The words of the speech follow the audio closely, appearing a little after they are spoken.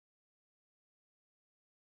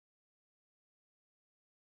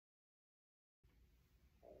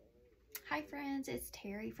Hi friends, it's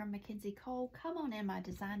Terry from McKenzie Cole. Come on in my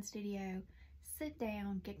design studio, sit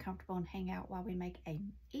down, get comfortable, and hang out while we make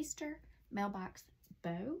an Easter mailbox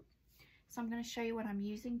bow. So I'm going to show you what I'm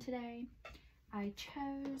using today. I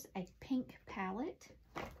chose a pink palette.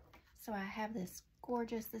 So I have this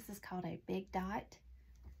gorgeous, this is called a Big Dot.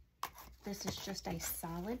 This is just a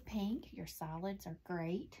solid pink. Your solids are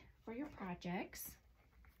great for your projects.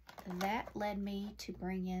 That led me to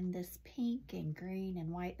bring in this pink and green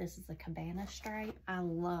and white. This is a cabana stripe. I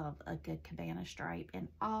love a good cabana stripe in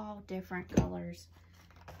all different colors.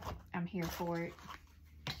 I'm here for it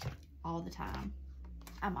all the time.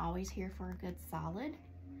 I'm always here for a good solid.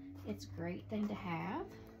 It's a great thing to have.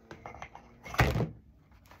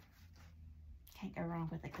 Can't go wrong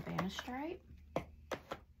with a cabana stripe.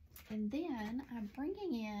 And then I'm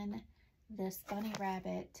bringing in this bunny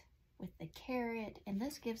rabbit with the carrot, and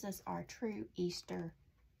this gives us our true Easter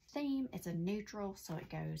theme. It's a neutral, so it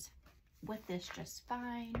goes with this just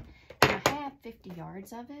fine. And I have 50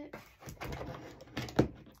 yards of it,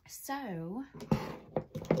 so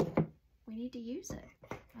we need to use it.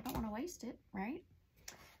 I don't want to waste it, right?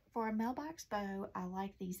 For a mailbox bow, I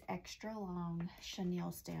like these extra long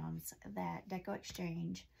chenille stems that Deco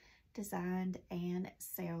Exchange designed and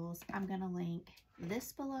sells. I'm going to link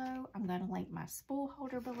this below. I'm going to link my spool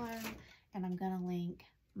holder below, and I'm going to link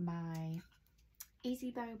my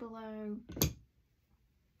easy bow below.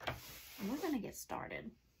 And we're going to get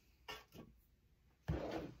started.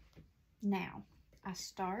 Now, I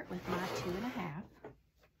start with my 2.5.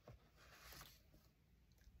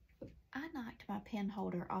 I knocked my pen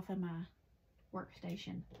holder off of my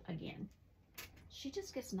workstation again. She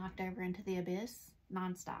just gets knocked over into the abyss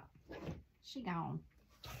nonstop. She gone.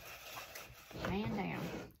 Man down.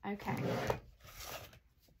 Okay.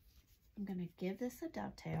 I'm going to give this a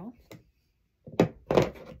dovetail.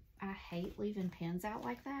 I hate leaving pins out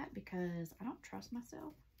like that because I don't trust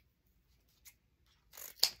myself.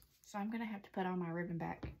 So I'm going to have to put all my ribbon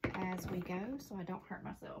back as we go so I don't hurt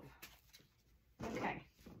myself. Okay.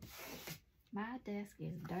 My desk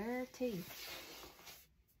is dirty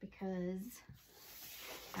because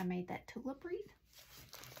I made that tulip wreath.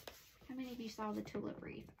 How many of you saw the tulip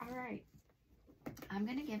wreath? All right. I'm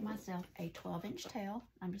going to give myself a 12-inch tail.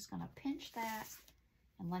 I'm just going to pinch that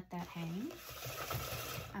and let that hang.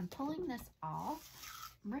 I'm pulling this off.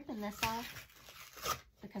 I'm ripping this off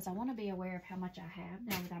because I want to be aware of how much I have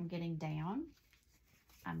now that I'm getting down.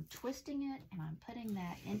 I'm twisting it and I'm putting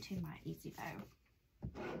that into my easy bow.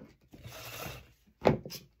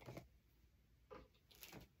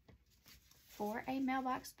 For a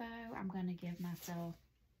mailbox bow, I'm going to give myself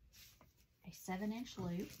a 7-inch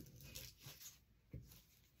loop.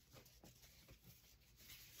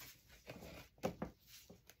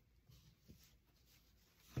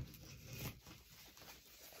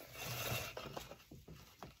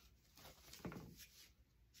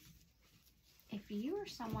 If you are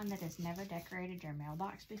someone that has never decorated your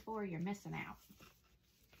mailbox before, you're missing out.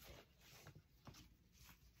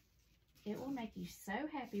 It will make you so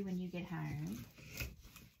happy when you get home.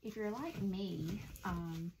 If you're like me,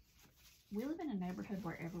 we live in a neighborhood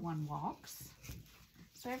where everyone walks,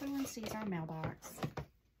 so everyone sees our mailbox.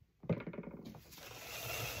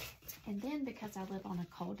 And then because I live on a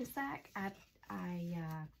cul-de-sac, I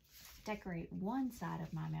decorate one side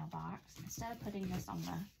of my mailbox. Instead of putting this on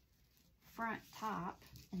the front top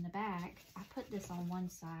in the back, I put this on one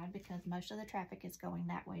side because most of the traffic is going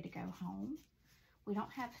that way to go home. We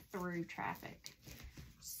don't have through traffic.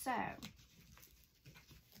 So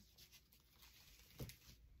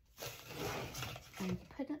I'm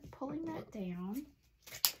pulling that down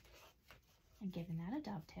and giving that a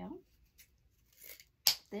dovetail.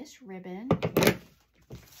 This ribbon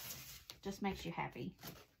just makes you happy.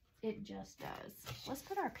 It just does. Let's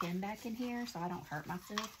put our pin back in here so I don't hurt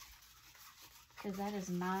myself, because that is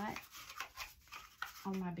not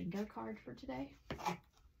on my bingo card for today.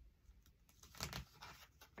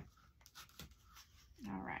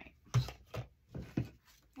 All right.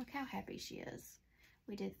 Look how happy she is.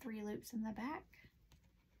 We did 3 loops in the back,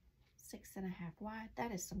 6.5 wide.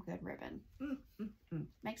 That is some good ribbon.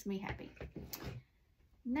 Makes me happy.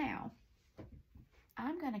 Now,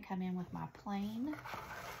 I'm going to come in with my plain,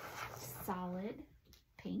 solid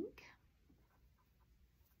pink.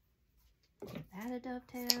 Give that a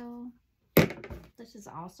dovetail. This is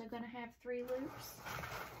also going to have 3 loops.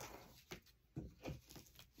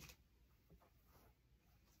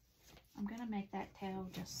 I'm going to make that tail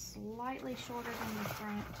just slightly shorter than the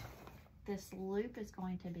front. This loop is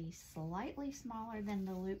going to be slightly smaller than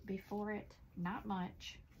the loop before it, not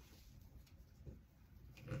much.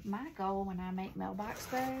 My goal when I make mailbox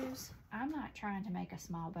bows, I'm not trying to make a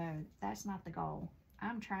small bow. That's not the goal.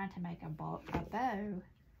 I'm trying to make a bow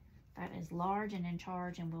that is large and in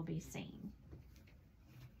charge and will be seen.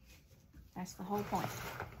 That's the whole point.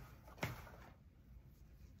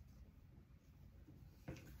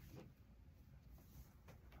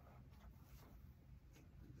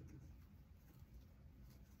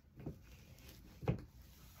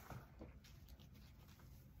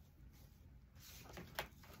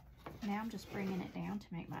 Now I'm just bringing it down to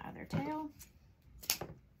make my other tail.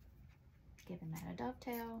 Giving that a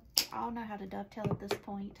dovetail. All know how to dovetail at this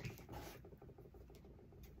point.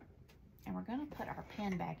 And we're going to put our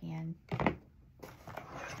pin back in.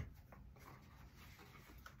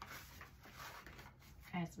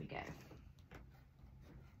 As we go.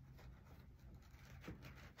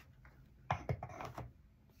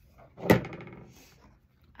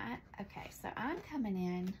 Okay, so I'm coming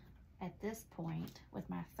in at this point with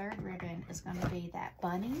my third ribbon is going to be that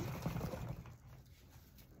bunny.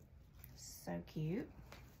 So cute.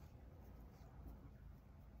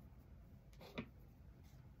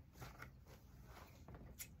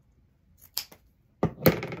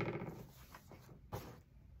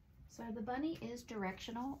 So the bunny is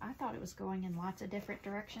directional. I thought it was going in lots of different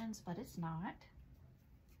directions, but it's not.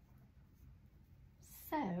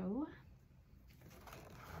 So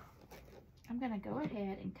I'm going to go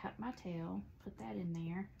ahead and cut my tail, put that in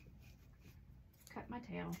there, cut my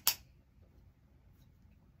tail.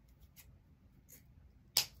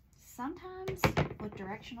 Sometimes with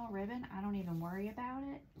directional ribbon, I don't even worry about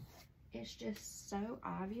it. It's just so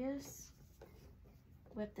obvious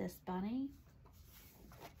with this bunny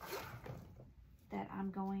that I'm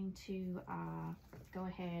going to go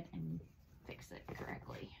ahead and fix it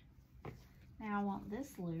correctly. Now I want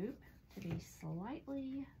this loop to be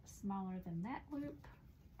slightly smaller than that loop,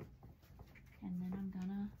 and then I'm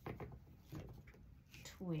gonna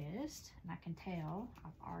twist, and I can tell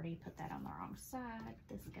I've already put that on the wrong side.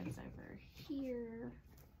 This goes over here,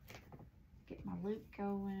 get my loop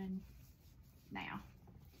going now.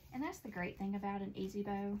 And that's the great thing about an easy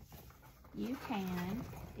bow. You can,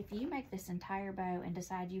 if you make this entire bow and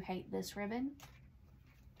decide you hate this ribbon,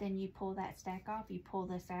 then you pull that stack off, you pull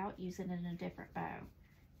this out, use it in a different bow.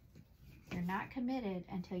 You're not committed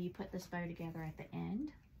until you put this bow together at the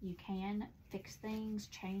end. You can fix things,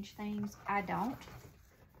 change things. I don't,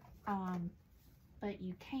 but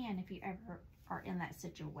you can if you ever are in that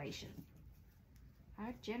situation.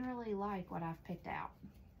 I generally like what I've picked out.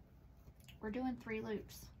 We're doing 3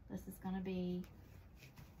 loops. This is gonna be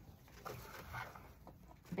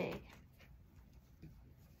big.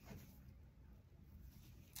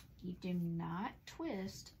 You do not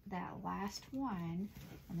twist that last one,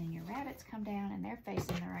 and then your rabbits come down and they're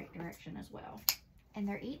facing the right direction as well. And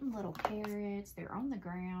they're eating little carrots, they're on the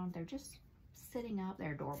ground, they're just sitting up,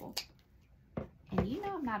 they're adorable. And you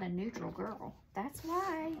know I'm not a neutral girl. That's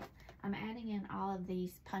why I'm adding in all of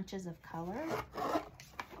these punches of color,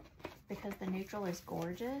 because the neutral is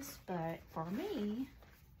gorgeous, but for me,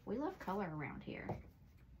 we love color around here.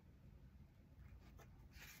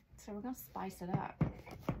 So we're gonna spice it up.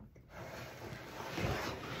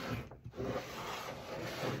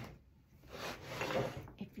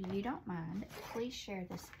 If you don't mind, please share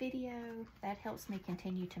this video. That helps me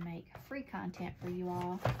continue to make free content for you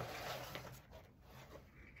all.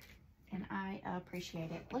 And I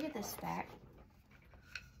appreciate it. Look at this stack.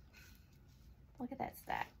 Look at that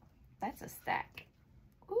stack. That's a stack.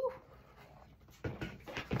 Ooh.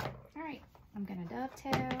 All right, I'm gonna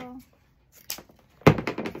dovetail.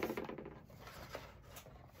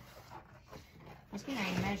 I was getting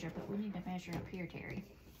ready to measure, but we need to measure up here, Terry.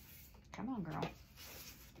 Come on, girl.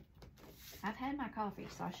 I've had my coffee,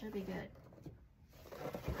 so I should be good.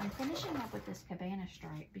 I'm finishing up with this cabana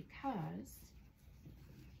stripe because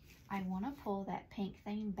I want to pull that pink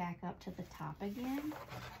thing back up to the top again.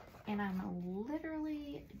 And I'm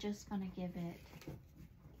literally just going to give it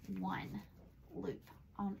 1 loop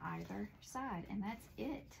on either side. And that's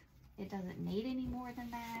it. It doesn't need any more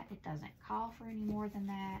than that. It doesn't call for any more than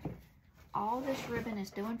that. All this ribbon is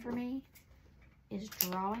doing for me is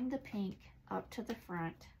drawing the pink up to the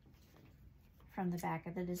front from the back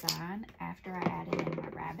of the design after I added in my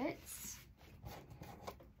rabbits.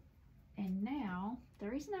 And now, the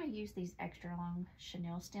reason I use these extra long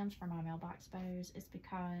chenille stems for my mailbox bows is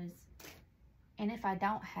because, and if I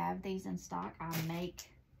don't have these in stock, I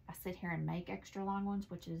sit here and make extra long ones,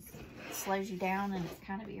 which slows you down and it's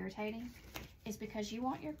kind of irritating, is because you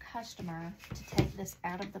want your customer to take this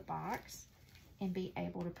out of the box and be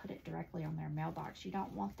able to put it directly on their mailbox. You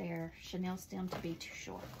don't want their chenille stem to be too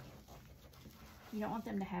short. You don't want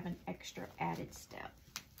them to have an extra added step.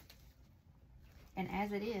 And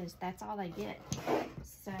as it is, that's all they get.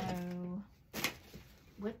 So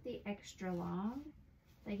with the extra long,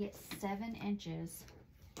 they get 7 inches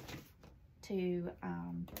to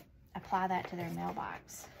apply that to their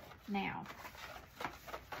mailbox. Now,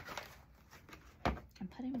 I'm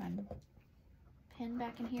putting my pin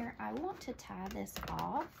back in here. I want to tie this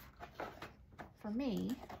off. For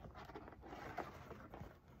me,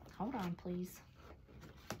 hold on please.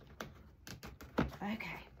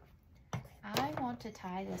 Okay, I want to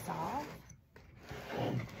tie this off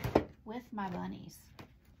with my bunnies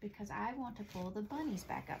because I want to pull the bunnies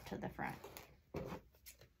back up to the front.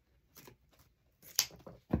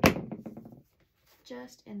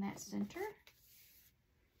 Just in that center.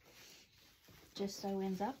 Just so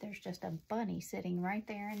ends up, there's just a bunny sitting right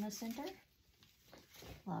there in the center.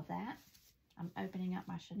 Love that. I'm opening up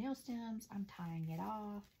my chenille stems. I'm tying it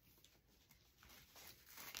off.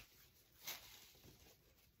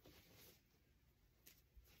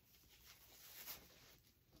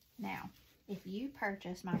 Now, if you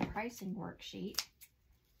purchase my pricing worksheet,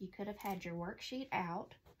 you could have had your worksheet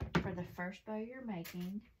out for the first bow you're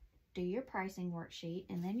making, do your pricing worksheet,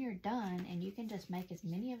 and then you're done, and you can just make as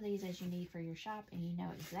many of these as you need for your shop, and you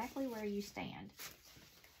know exactly where you stand.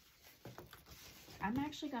 I'm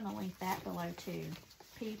actually going to link that below too.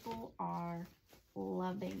 People are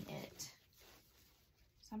loving it.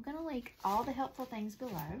 So I'm going to link all the helpful things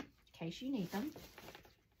below in case you need them.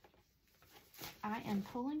 I am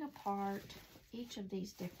pulling apart each of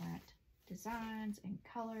these different designs and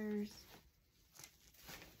colors.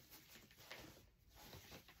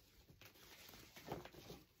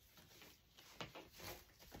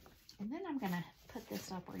 And then I'm going to put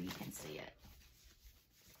this up where you can see it.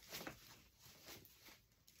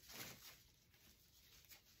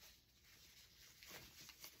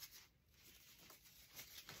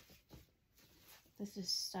 This is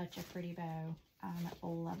such a pretty bow. I'm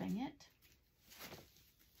loving it.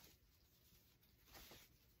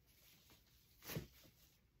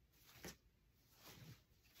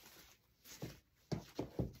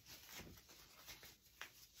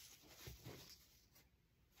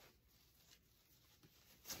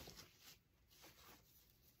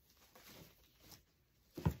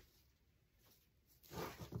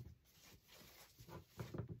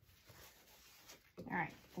 All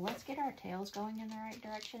right, let's get our tails going in the right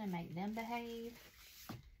direction and make them behave.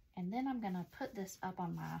 And then I'm gonna put this up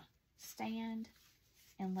on my stand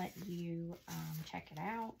and let you check it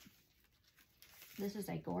out. This is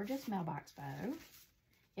a gorgeous mailbox bow.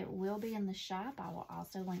 It will be in the shop. I will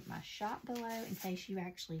also link my shop below in case you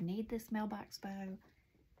actually need this mailbox bow.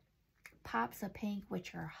 Pops of pink,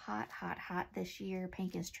 which are hot, hot, hot this year.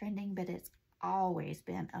 Pink is trending, but it's always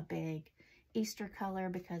been a big Easter color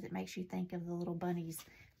because it makes you think of the little bunny's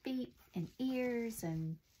feet and ears,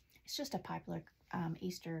 and it's just a popular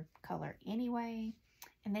Easter color anyway.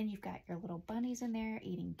 And then you've got your little bunnies in there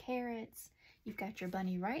eating carrots. You've got your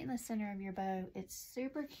bunny right in the center of your bow. It's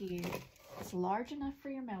super cute. It's large enough for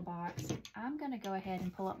your mailbox. I'm going to go ahead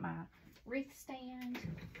and pull up my wreath stand.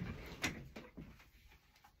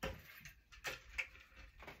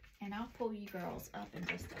 And I'll pull you girls up in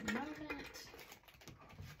just a moment,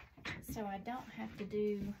 so I don't have to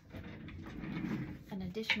do an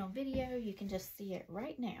additional video. You can just see it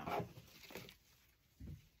right now.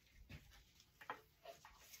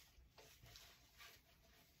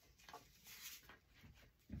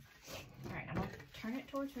 All right, I'm gonna turn it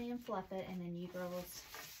towards me and fluff it, and then you girls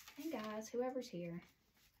and guys, whoever's here,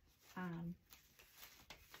 can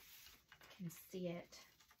see it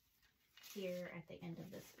here at the end of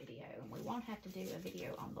this video. And we won't have to do a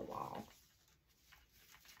video on the wall.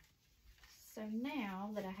 So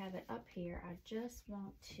now that I have it up here, I just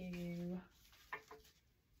want to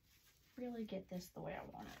really get this the way I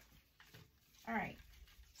want it. All right,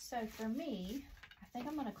 so for me, I think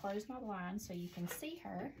I'm gonna close my blind so you can see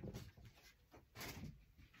her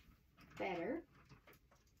better.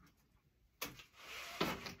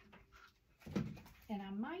 And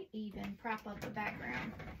I might even prop up the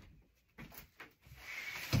background.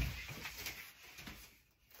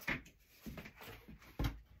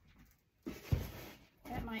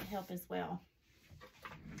 Might help as well.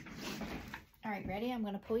 All right, ready? I'm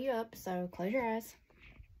going to pull you up, so close your eyes.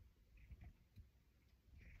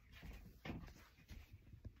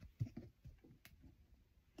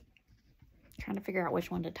 Trying to figure out which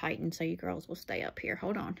one to tighten so you girls will stay up here.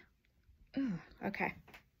 Hold on. Ooh, okay.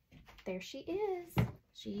 There she is.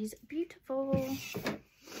 She's beautiful.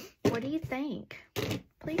 What do you think?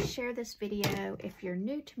 Please share this video. If you're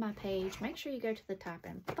new to my page, make sure you go to the top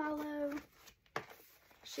and follow.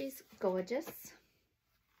 She's gorgeous,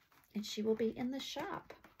 and she will be in the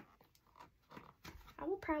shop. I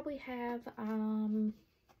will probably have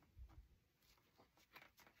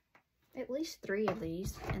at least 3 of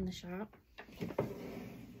these in the shop.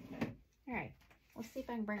 Alright, let's see if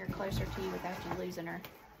I can bring her closer to you without you losing her.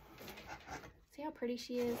 See how pretty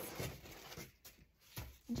she is?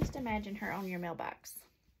 And just imagine her on your mailbox.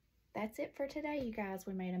 That's it for today, you guys.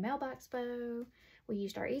 We made a mailbox bow. We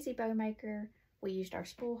used our easy bow maker. We used our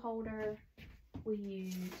spool holder. We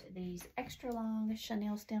used these extra long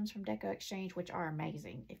chenille stems from Deco Exchange, which are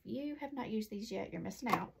amazing. If you have not used these yet, you're missing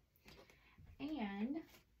out. And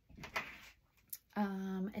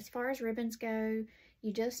as far as ribbons go,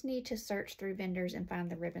 you just need to search through vendors and find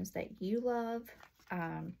the ribbons that you love.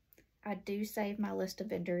 I do save my list of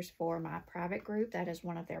vendors for my private group. That is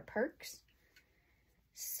one of their perks.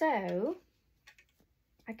 So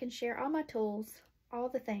I can share all my tools, all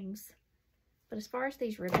the things. But as far as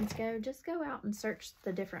these ribbons go, just go out and search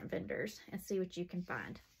the different vendors and see what you can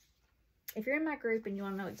find. If you're in my group and you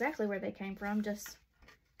want to know exactly where they came from, just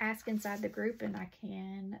ask inside the group and I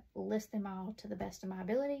can list them all to the best of my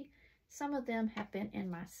ability. Some of them have been in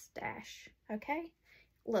my stash, okay?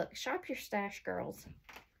 Look, shop your stash, girls.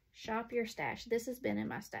 Shop your stash. This has been in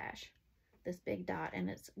my stash, this big dot, and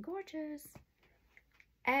it's gorgeous.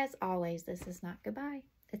 As always, this is not goodbye.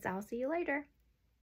 It's I'll see you later.